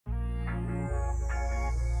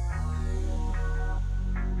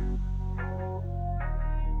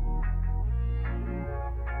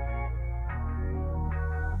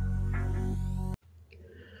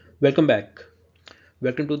Welcome back.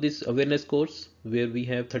 Welcome to this awareness course where we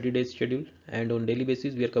have 30 days schedule and on daily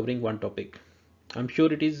basis we are covering one topic. I'm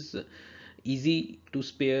sure it is easy to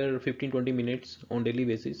spare 15-20 minutes on daily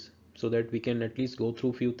basis so that we can at least go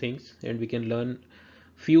through few things and we can learn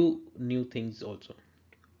few new things also.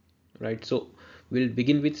 Right, so we'll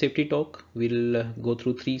begin with safety talk. We'll go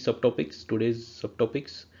through three subtopics, today's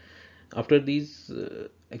subtopics. After these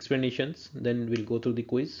explanations, then we'll go through the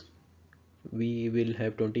quiz. We will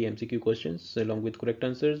have 20 MCQ questions along with correct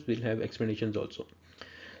answers. We'll have explanations also.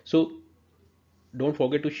 So don't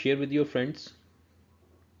forget to share with your friends.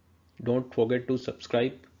 Don't forget to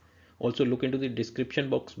subscribe. Also look into the description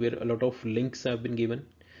box where a lot of links have been given.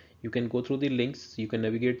 You can go through the links. You can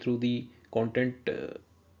navigate through the content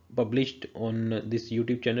published on this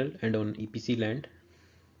YouTube channel and on EPCLAND.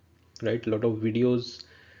 Right, a lot of videos,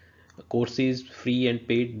 courses, free and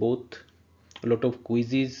paid both. A lot of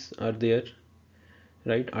quizzes are there,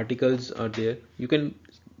 right? Articles are there. You can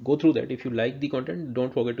go through that. If you like the content,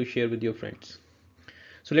 don't forget to share with your friends.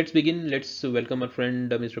 So let's begin. Let's welcome our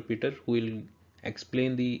friend Mr. Peter, who will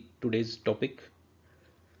explain the today's topic.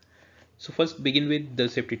 So first begin with the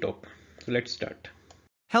safety talk. So let's start.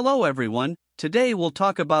 Hello everyone, today we'll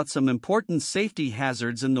talk about some important safety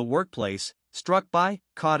hazards in the workplace: struck by,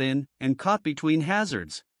 caught in, and caught between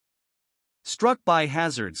hazards. Struck by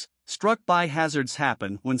hazards. Struck by hazards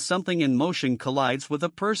happen when something in motion collides with a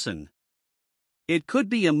person. It could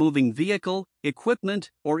be a moving vehicle, equipment,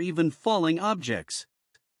 or even falling objects.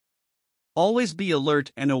 Always be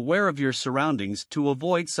alert and aware of your surroundings to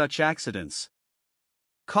avoid such accidents.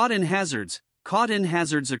 Caught in hazards. Caught in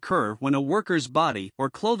hazards occur when a worker's body or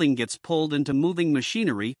clothing gets pulled into moving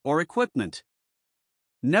machinery or equipment.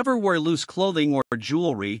 Never wear loose clothing or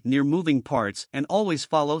jewelry near moving parts and always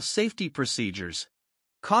follow safety procedures.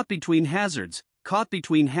 Caught between hazards. Caught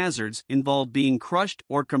between hazards involve being crushed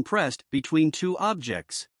or compressed between two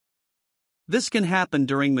objects. This can happen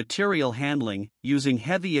during material handling, using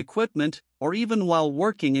heavy equipment, or even while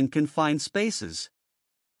working in confined spaces.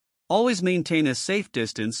 Always maintain a safe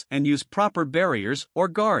distance and use proper barriers or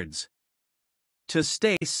guards. To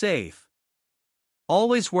stay safe,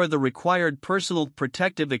 always wear the required personal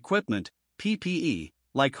protective equipment, PPE,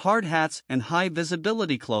 like hard hats and high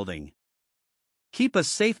visibility clothing. Keep a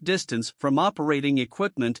safe distance from operating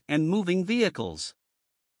equipment and moving vehicles.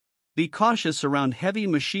 Be cautious around heavy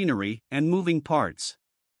machinery and moving parts.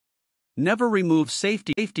 Never remove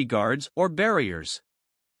safety guards or barriers.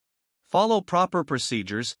 Follow proper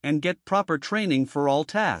procedures and get proper training for all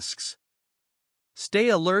tasks. Stay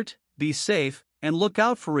alert, be safe, and look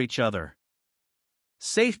out for each other.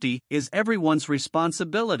 Safety is everyone's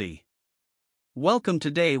responsibility. Welcome to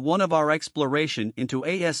day one of our exploration into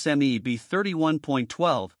ASME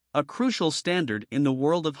B31.12, a crucial standard in the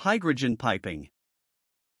world of hydrogen piping.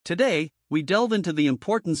 Today, we delve into the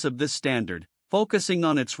importance of this standard, focusing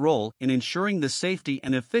on its role in ensuring the safety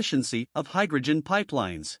and efficiency of hydrogen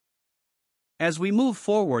pipelines. As we move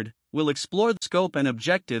forward, we'll explore the scope and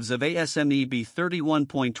objectives of ASME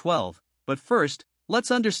B31.12, but first,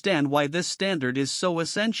 let's understand why this standard is so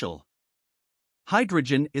essential.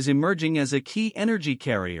 Hydrogen is emerging as a key energy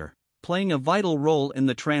carrier, playing a vital role in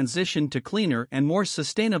the transition to cleaner and more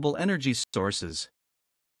sustainable energy sources.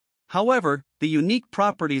 However, the unique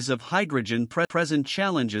properties of hydrogen present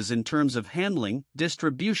challenges in terms of handling,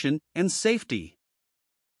 distribution, and safety.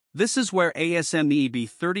 This is where ASME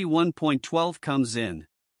B31.12 comes in.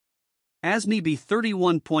 ASME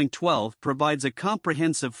B31.12 provides a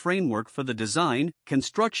comprehensive framework for the design,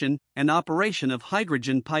 construction, and operation of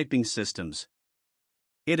hydrogen piping systems.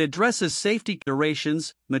 It addresses safety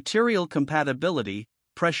considerations, material compatibility,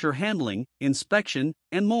 pressure handling, inspection,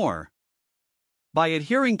 and more. By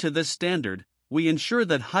adhering to this standard, we ensure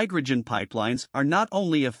that hydrogen pipelines are not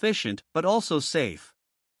only efficient but also safe.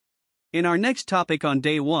 In our next topic on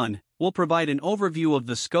day one, we'll provide an overview of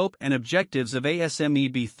the scope and objectives of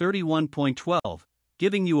ASME B31.12,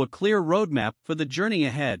 giving you a clear roadmap for the journey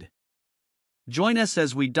ahead. Join us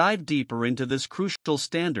as we dive deeper into this crucial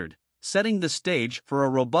standard, setting the stage for a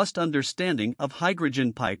robust understanding of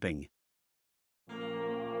hydrogen piping.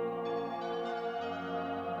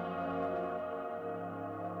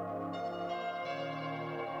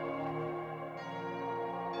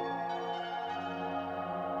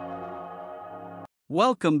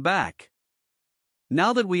 Welcome back.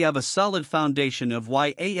 Now that we have a solid foundation of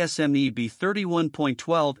why ASME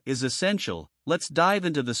B31.12 is essential, let's dive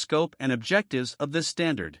into the scope and objectives of this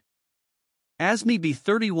standard. ASME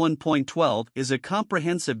B31.12 is a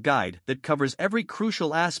comprehensive guide that covers every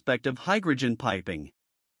crucial aspect of hydrogen piping.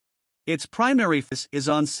 Its primary focus is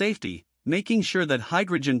on safety, making sure that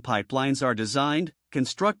hydrogen pipelines are designed,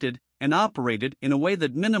 constructed, and operated in a way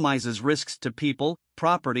that minimizes risks to people,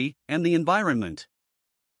 property, and the environment.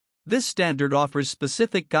 This standard offers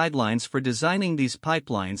specific guidelines for designing these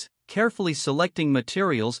pipelines, carefully selecting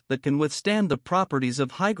materials that can withstand the properties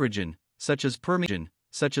of hydrogen, such as permeation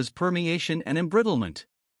and embrittlement.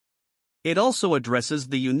 It also addresses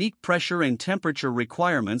the unique pressure and temperature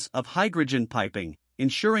requirements of hydrogen piping,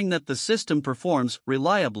 ensuring that the system performs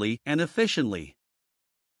reliably and efficiently.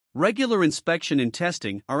 Regular inspection and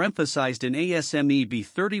testing are emphasized in ASME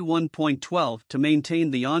B31.12 to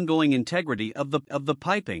maintain the ongoing integrity of the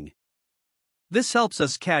piping. This helps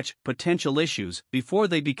us catch potential issues before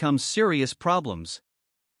they become serious problems.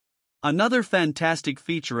 Another fantastic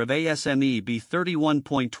feature of ASME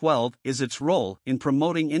B31.12 is its role in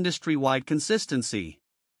promoting industry-wide consistency.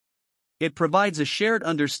 It provides a shared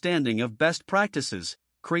understanding of best practices,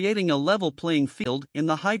 creating a level playing field in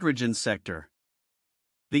the hydrogen sector.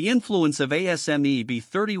 The influence of ASME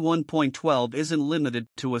B31.12 isn't limited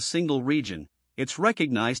to a single region, it's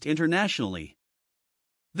recognized internationally.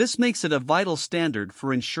 This makes it a vital standard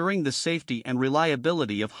for ensuring the safety and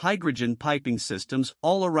reliability of hydrogen piping systems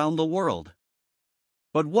all around the world.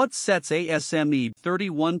 But what sets ASME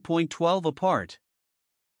 31.12 apart?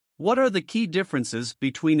 What are the key differences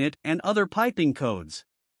between it and other piping codes?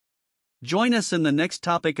 Join us in the next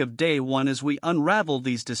topic of Day 1 as we unravel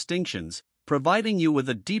these distinctions, providing you with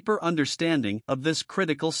a deeper understanding of this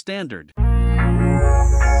critical standard.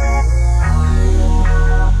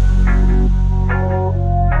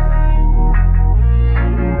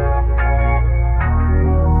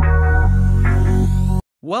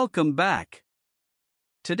 Welcome back.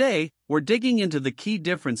 Today, we're digging into the key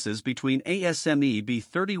differences between ASME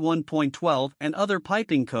B31.12 and other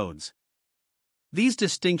piping codes. These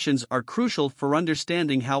distinctions are crucial for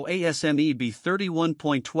understanding how ASME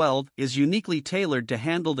B31.12 is uniquely tailored to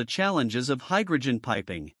handle the challenges of hydrogen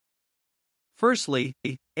piping. Firstly,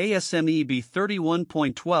 ASME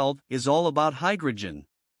B31.12 is all about hydrogen.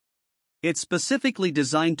 It's specifically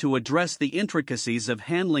designed to address the intricacies of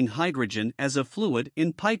handling hydrogen as a fluid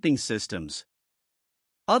in piping systems.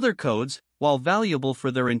 Other codes, while valuable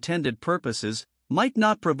for their intended purposes, might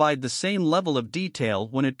not provide the same level of detail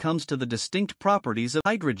when it comes to the distinct properties of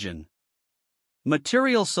hydrogen.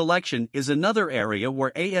 Material selection is another area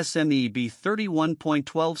where ASME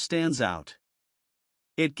B31.12 stands out.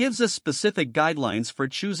 It gives us specific guidelines for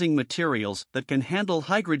choosing materials that can handle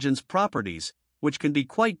hydrogen's properties, which can be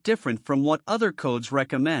quite different from what other codes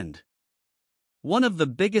recommend. One of the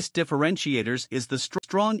biggest differentiators is the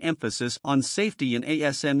strong emphasis on safety in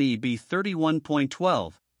ASME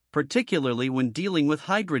B31.12, particularly when dealing with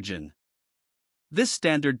hydrogen. This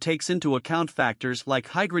standard takes into account factors like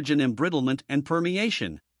hydrogen embrittlement and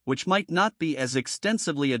permeation, which might not be as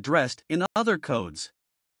extensively addressed in other codes.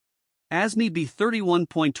 ASME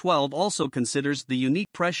B31.12 also considers the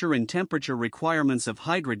unique pressure and temperature requirements of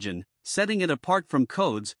hydrogen, setting it apart from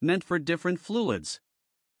codes meant for different fluids.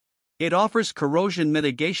 It offers corrosion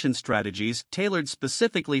mitigation strategies tailored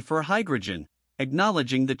specifically for hydrogen,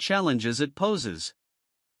 acknowledging the challenges it poses.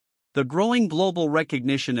 The growing global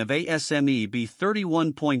recognition of ASME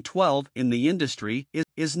B31.12 in the industry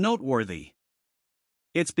is noteworthy.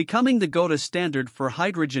 It's becoming the go-to standard for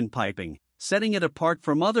hydrogen piping, setting it apart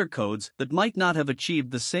from other codes that might not have achieved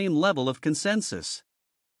the same level of consensus.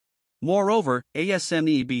 Moreover,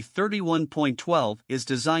 ASME B31.12 is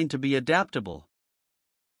designed to be adaptable.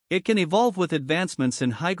 It can evolve with advancements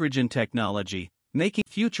in hydrogen technology, making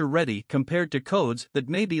it future-ready compared to codes that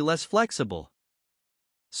may be less flexible.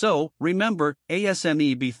 So, remember,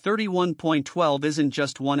 ASME B31.12 isn't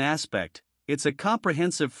just one aspect, it's a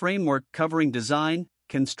comprehensive framework covering design,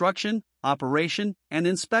 construction, operation, and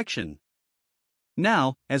inspection.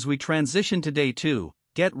 Now, as we transition to Day 2,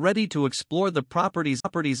 get ready to explore the properties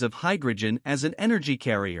of hydrogen as an energy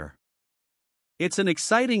carrier. It's an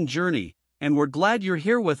exciting journey, and we're glad you're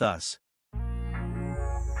here with us.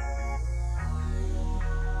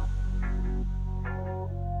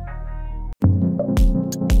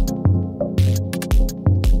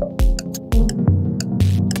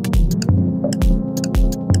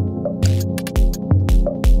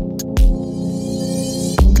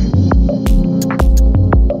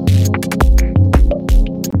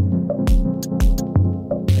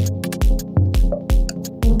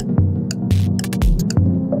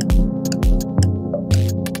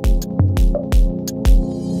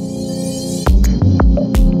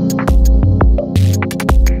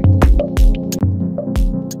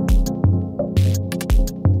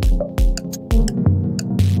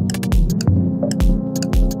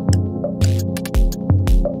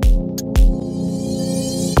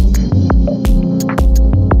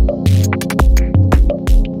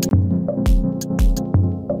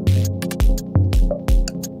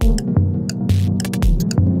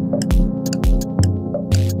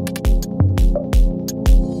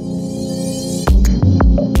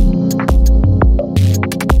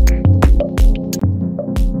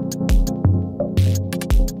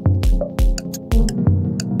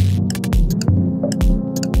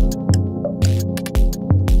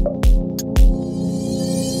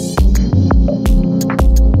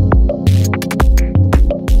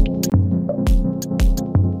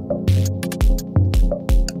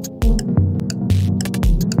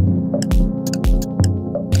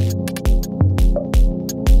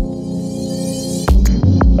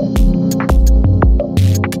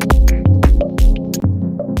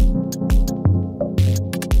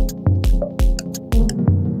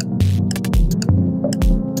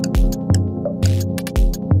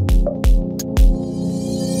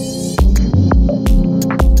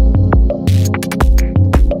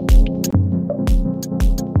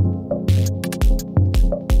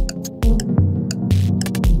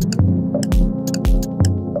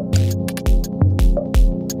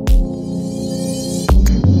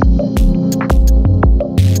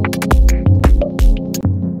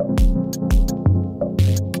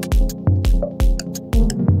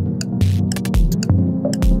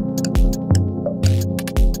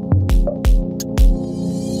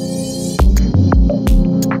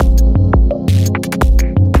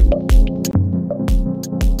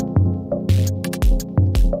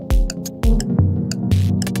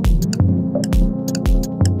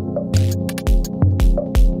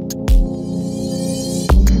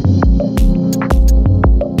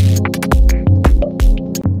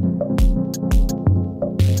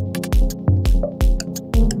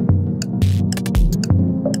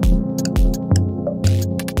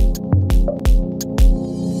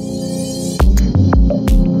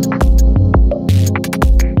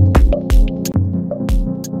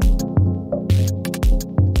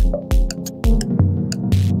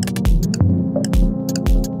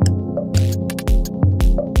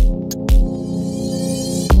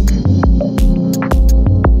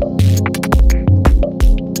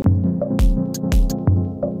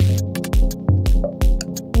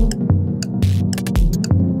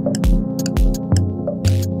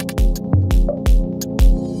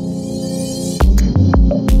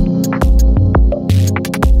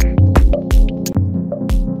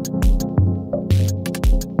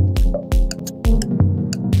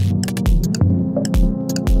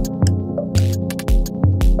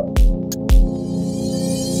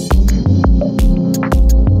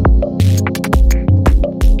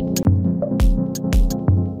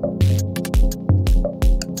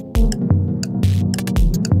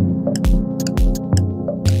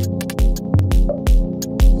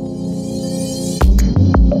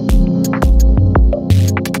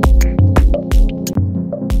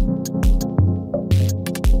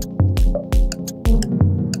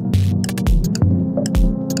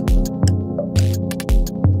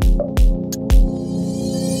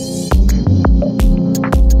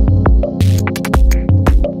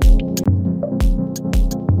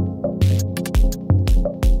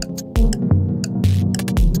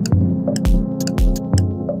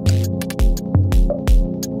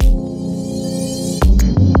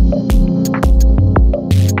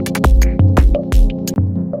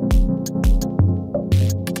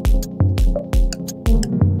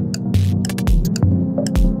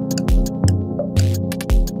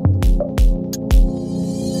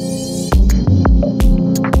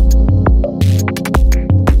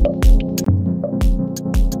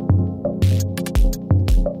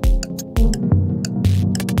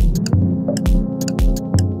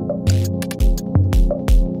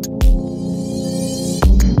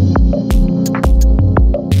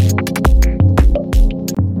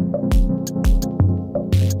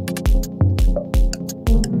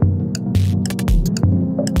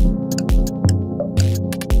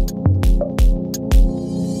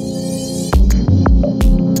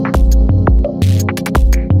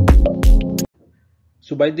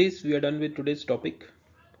 So by this we are done with today's topic.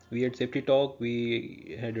 We had safety talk,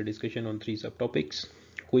 we had a discussion on 3 subtopics: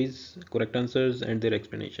 quiz, correct answers, and their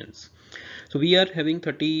explanations. So we are having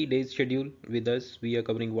 30 days schedule with us. We are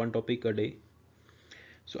covering one topic a day.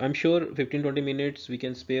 So I'm sure 15-20 minutes we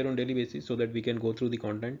can spare on daily basis so that we can go through the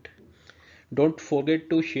content. Don't forget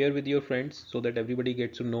to share with your friends so that everybody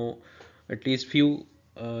gets to know at least few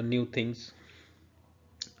new things.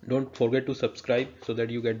 Don't forget to subscribe so that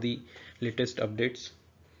you get the latest updates.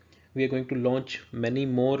 We are going to launch many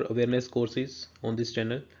more awareness courses on this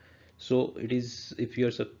channel. So it is, if you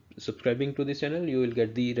are subscribing to this channel, you will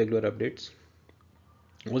get the regular updates.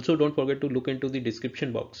 Also, don't forget to look into the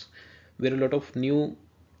description box where a lot of new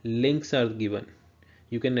links are given.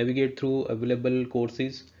 You can navigate through available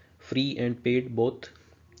courses, free and paid both,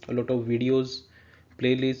 a lot of videos,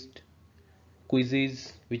 playlist,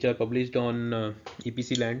 quizzes which are published on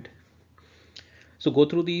EPCLAND. So go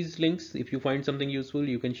through these links. If you find something useful,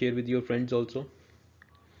 you can share with your friends also.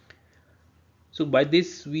 So by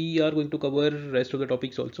this we are going to cover rest of the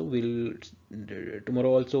topics also. We'll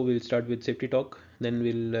tomorrow also we'll start with safety talk, then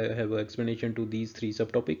we'll have an explanation to these 3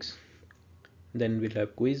 subtopics, then we'll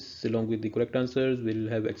have quiz along with the correct answers, we'll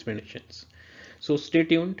have explanations. So stay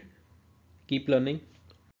tuned, keep learning.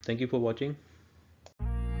 Thank you for watching.